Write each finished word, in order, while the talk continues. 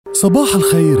صباح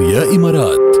الخير يا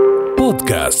إمارات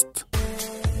بودكاست.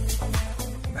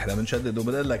 احنا بنشدد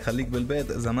وبنقول لك خليك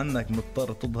بالبيت اذا منك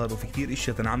مضطر تظهر، وفي كتير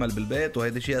اشياء تنعمل بالبيت،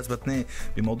 وهذا شيء اثبتناه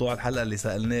بموضوع الحلقه اللي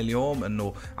سالناه اليوم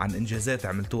انه عن انجازات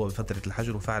عملتوها بفتره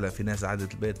الحجر، وفعلا في ناس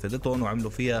قعدت البيت فادتهم وعملوا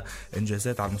فيها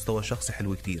انجازات على المستوى الشخصي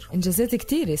حلوه كتير. انجازات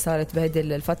كتير صارت بهيدي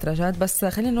الفتره جات. بس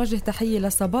خلينا نوجه تحيه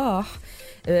لصباح،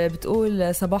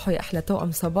 بتقول صباحو يا احلى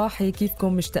توأم صباحي،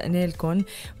 كيفكم؟ مشتاقين لكم،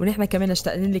 ونحن كمان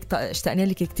اشتقنا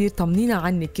لك كتير. طمنينا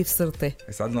عنك، كيف صرتي؟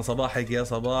 يسعدنا صباحك يا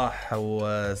صباح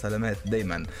وسلامات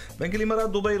دايما. بنك الامارات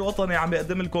دبي الوطني عم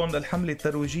يقدم لكم الحمله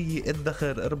الترويجيه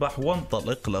ادخر اربح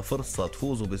وانطلق لفرصه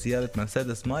تفوزوا بسياره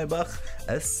مرسيدس مايباخ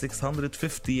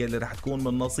S650 اللي رح تكون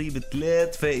من نصيب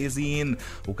 3 فائزين،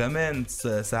 وكمان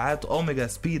ساعات اوميجا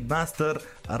سبيد ماستر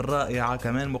الرائعه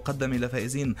كمان مقدمه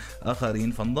لفائزين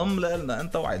اخرين. فانضم لنا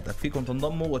انت وعائلتك، فيكم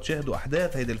تنضموا وتشاهدوا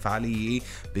احداث هيدي الفعاليه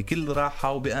بكل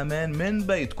راحه وبامان من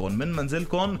بيتكم من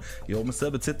منزلكم يوم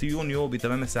السبت 6 يونيو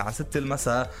بتمام الساعه 6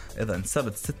 المساء. اذا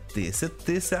السبت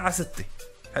 6 الساعه 6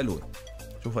 حلوه،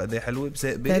 شوفوا قد ايه حلوه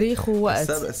بسابق تاريخ ووقت.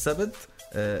 السبت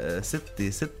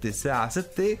 6 الساعة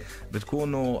 6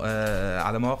 بتكونوا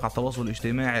على مواقع التواصل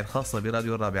الاجتماعي الخاصة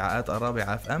براديو الرابعة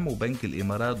الرابعة FM وبنك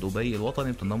الإمارات دبي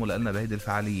الوطني. بتنضموا لنا بهيدي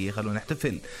الفعالية. خلونا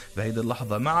نحتفل بهيدي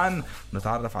اللحظة معا،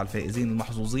 نتعرف على الفائزين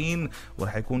المحظوظين،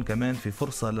 ورح يكون كمان في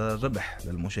فرصة للربح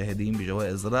للمشاهدين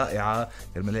بجوائز رائعة.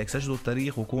 كرمال هيك سجلوا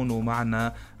التاريخ وكونوا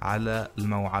معنا على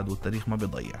الموعد، والتاريخ ما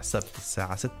بيضيع. السبت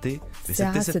الساعة 6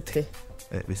 الساعة 6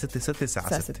 ب6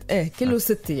 الساعة 6 ايه كله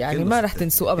 6 يعني ما رح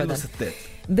تنسوا ابدا.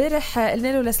 امبارح قلنا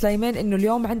له لسليمان انه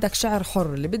اليوم عندك شعر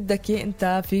حر اللي بدك اياه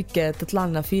انت فيك تطلع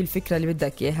لنا فيه الفكره اللي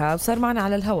بدك اياها، وصار معنا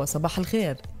على الهوا. صباح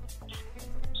الخير.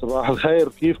 صباح الخير،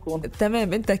 كيفكم؟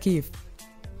 تمام، انت كيف؟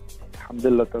 الحمد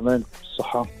لله تمام،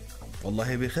 الصحة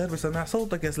والله بخير. بسمع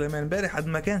صوتك يا سليمان. امبارح قد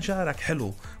ما كان شعرك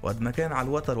حلو وقد ما كان على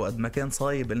الوتر وقد ما كان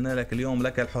صايب، قلنا لك اليوم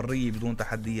لك الحرية بدون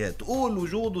تحديات. قول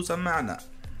وجود وسمعنا.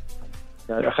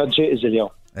 يعني أخذ جائزة اليوم.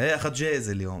 ايه أخذ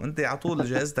جائزة اليوم. انت عطول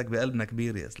جائزتك بقلبنا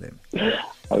كبير يا سليمان.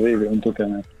 حبيبي انتو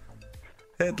كمان.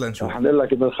 هات لنشوف. رح نقول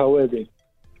لك ابن الخوابي.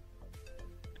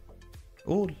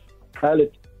 قول.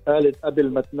 قالت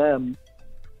قبل ما تنام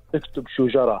اكتب شو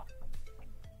جرى،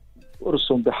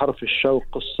 وارسم بحرف الشوق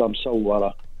قصة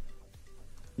مصورة.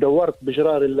 دورت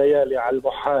بجرار الليالي على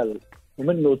المحال،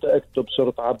 ومنه تأكتب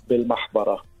صرت عبي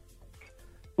المحبرة.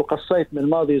 وقصيت من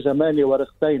ماضي زماني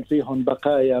ورقتين فيهن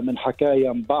بقايا من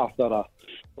حكايا مبعثرة.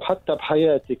 وحتى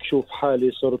بحياتك شوف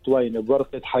حالي صرت وين،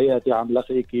 بورقة حياتي عم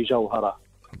لقيكي جوهرة.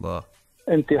 الله.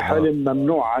 انت حلم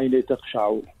ممنوع عيني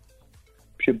تخشعه،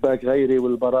 بشباك غيري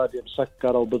والبرادة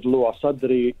مسكرة، وبضلوع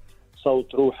صدري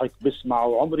صوت روحك بسمع،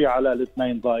 وعمري على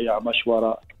الاثنين ضايع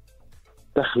مشورة.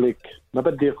 دخلك ما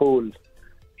بدي أقول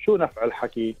شو نفع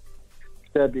الحكي،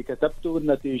 كتابي كتبته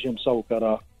والنتيجة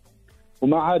مسوكرة.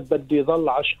 وما عاد بدي ظل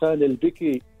عشقان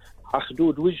البكي،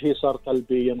 عخدود وجهي صار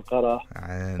قلبي ينقرى.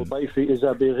 وضيفي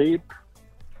إذا بيغيب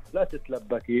لا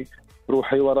تتلبكي،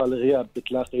 روحي ورا الغياب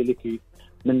بتلاقي لكي،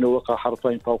 منه وقع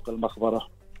حرفين فوق المخبرة.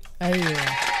 ايوه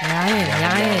يا عين يا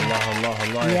عين. الله الله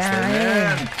الله يا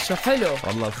سليمان، شو حلو.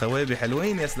 والله الخوابي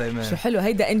حلوين يا سليمان. شو حلو،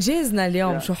 هيدا انجازنا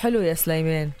اليوم. شو حلو يا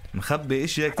سليمان. مخبي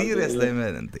اشياء كتير يا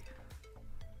سليمان. انت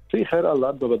في خير الله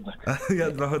قد ما بدك.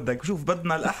 قد ما بدك. شوف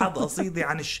بدنا الأحد قصيدة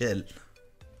عن الشال.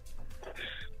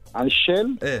 عن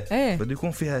الشال؟ ايه بده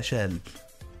يكون فيها شال.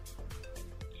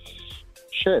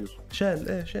 شال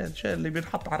شال اللي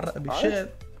بينحط على الرقبة. شال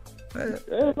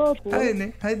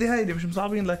هيدي مش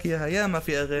مصعبين لك اياها. ياما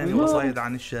في اغاني وقصايد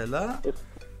عن الشال. لا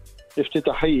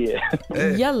افتتاحية.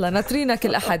 يلا نطرينك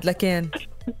الأحد لكن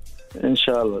ان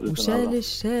شاء الله. وشال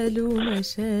الشال وما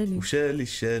شالي، وشال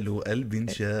الشال وقلبي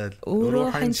انشال،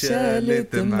 وروح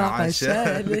انشالت مع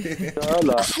شالي.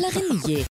 أحلى غنية.